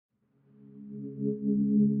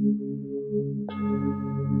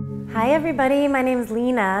Hi everybody, my name is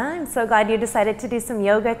Lena. I'm so glad you decided to do some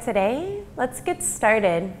yoga today. Let's get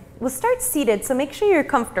started. We'll start seated, so make sure you're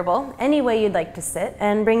comfortable any way you'd like to sit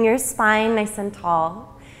and bring your spine nice and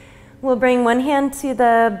tall. We'll bring one hand to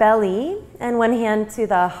the belly and one hand to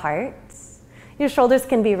the heart. Your shoulders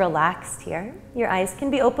can be relaxed here. Your eyes can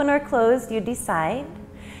be open or closed, you decide.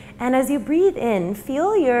 And as you breathe in,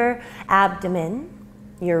 feel your abdomen,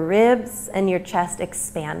 your ribs, and your chest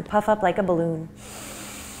expand, puff up like a balloon.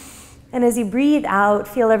 And as you breathe out,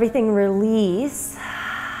 feel everything release,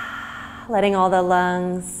 letting all the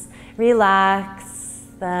lungs relax,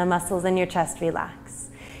 the muscles in your chest relax.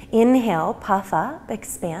 Inhale, puff up,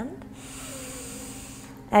 expand.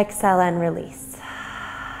 Exhale and release.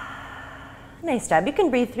 Nice job. You can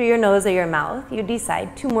breathe through your nose or your mouth. You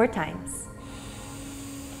decide. 2 more times.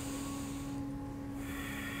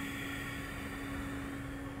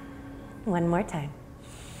 One more time.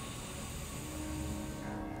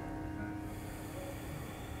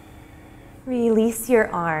 Release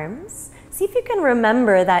your arms. See if you can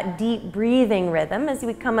remember that deep breathing rhythm as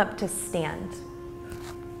we come up to stand.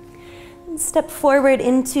 And step forward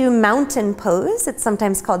into mountain pose. It's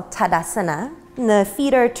sometimes called Tadasana. And the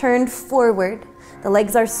feet are turned forward. The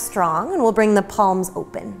legs are strong, and we'll bring the palms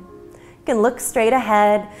open. You can look straight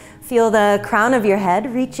ahead. Feel the crown of your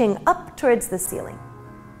head reaching up towards the ceiling.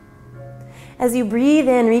 As you breathe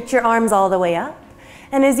in, reach your arms all the way up.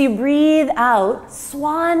 And as you breathe out,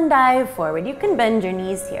 swan dive forward. You can bend your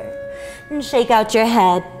knees here and shake out your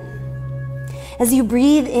head. As you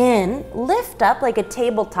breathe in, lift up like a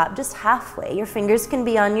tabletop, just halfway. Your fingers can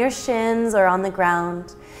be on your shins or on the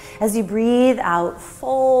ground. As you breathe out,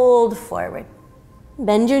 fold forward.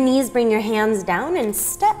 Bend your knees, bring your hands down, and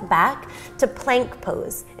step back to plank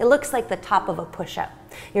pose. It looks like the top of a push-up.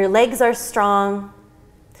 Your legs are strong.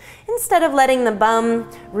 Instead of letting the bum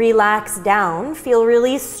relax down, feel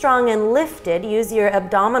really strong and lifted. Use your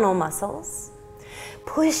abdominal muscles.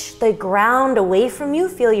 Push the ground away from you.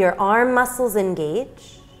 Feel your arm muscles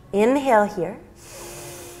engage. Inhale here.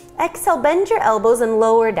 Exhale, bend your elbows and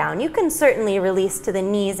lower down. You can certainly release to the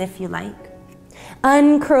knees if you like.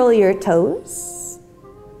 Uncurl your toes.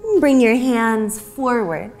 Bring your hands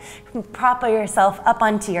forward. Prop yourself up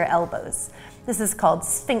onto your elbows. This is called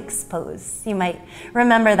Sphinx pose. You might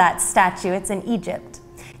remember that statue. It's in Egypt.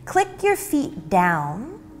 Click your feet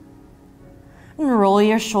down and roll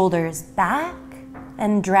your shoulders back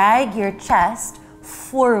and drag your chest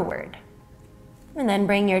forward. And then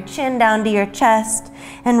bring your chin down to your chest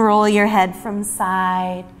and roll your head from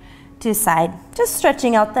side to side. Just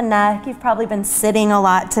stretching out the neck. You've probably been sitting a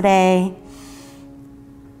lot today.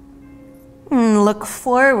 And look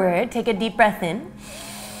forward. Take a deep breath in.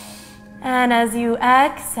 And as you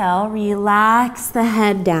exhale, relax the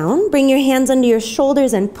head down. Bring your hands under your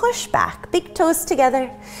shoulders and push back. Big toes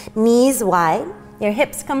together, knees wide. Your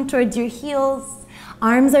hips come towards your heels.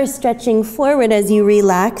 Arms are stretching forward as you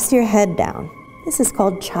relax your head down. This is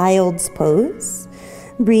called child's pose.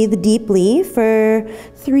 Breathe deeply for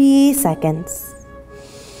 3 seconds.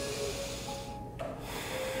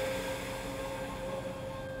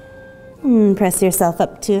 Press yourself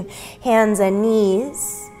up to hands and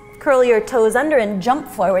knees. Curl your toes under and jump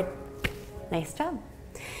forward. Nice job.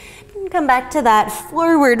 And come back to that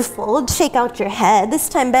forward fold. Shake out your head. This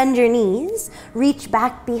time bend your knees. Reach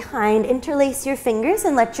back behind. Interlace your fingers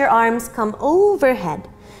and let your arms come overhead.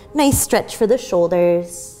 Nice stretch for the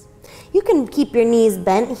shoulders. You can keep your knees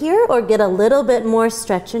bent here or get a little bit more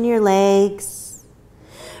stretch in your legs.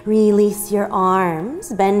 Release your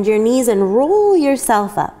arms. Bend your knees and roll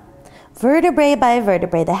yourself up. Vertebrae by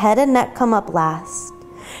vertebrae. The head and neck come up last.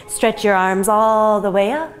 Stretch your arms all the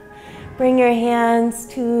way up. Bring your hands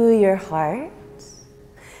to your heart.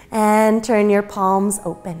 And turn your palms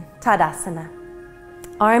open. Tadasana.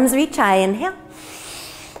 Arms reach high. Inhale.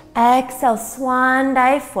 Exhale, swan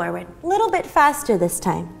dive forward. A little bit faster this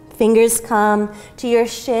time. Fingers come to your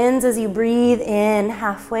shins as you breathe in.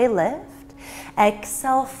 Halfway lift.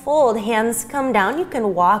 Exhale, fold. Hands come down. You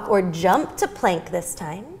can walk or jump to plank this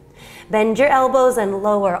time. Bend your elbows and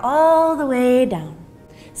lower all the way down.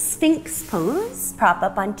 Sphinx pose. Prop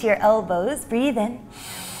up onto your elbows. Breathe in.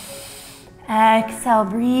 Exhale,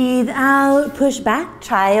 breathe out. Push back.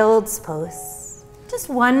 Child's pose. Just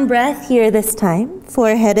one breath here this time.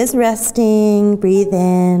 Forehead is resting. Breathe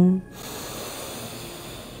in.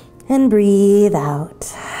 And breathe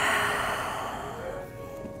out.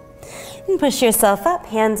 And push yourself up.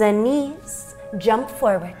 Hands and knees. Jump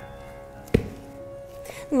forward.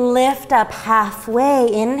 Lift up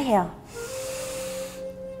halfway. Inhale.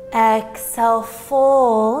 Exhale,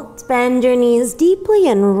 fold. Bend your knees deeply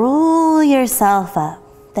and roll yourself up.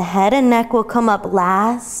 The head and neck will come up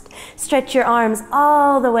last. Stretch your arms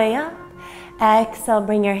all the way up. Exhale,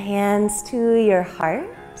 bring your hands to your heart.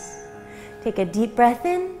 Take a deep breath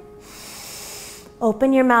in.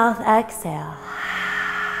 Open your mouth, exhale.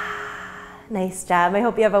 Nice job. I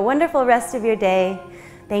hope you have a wonderful rest of your day.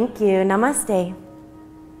 Thank you. Namaste.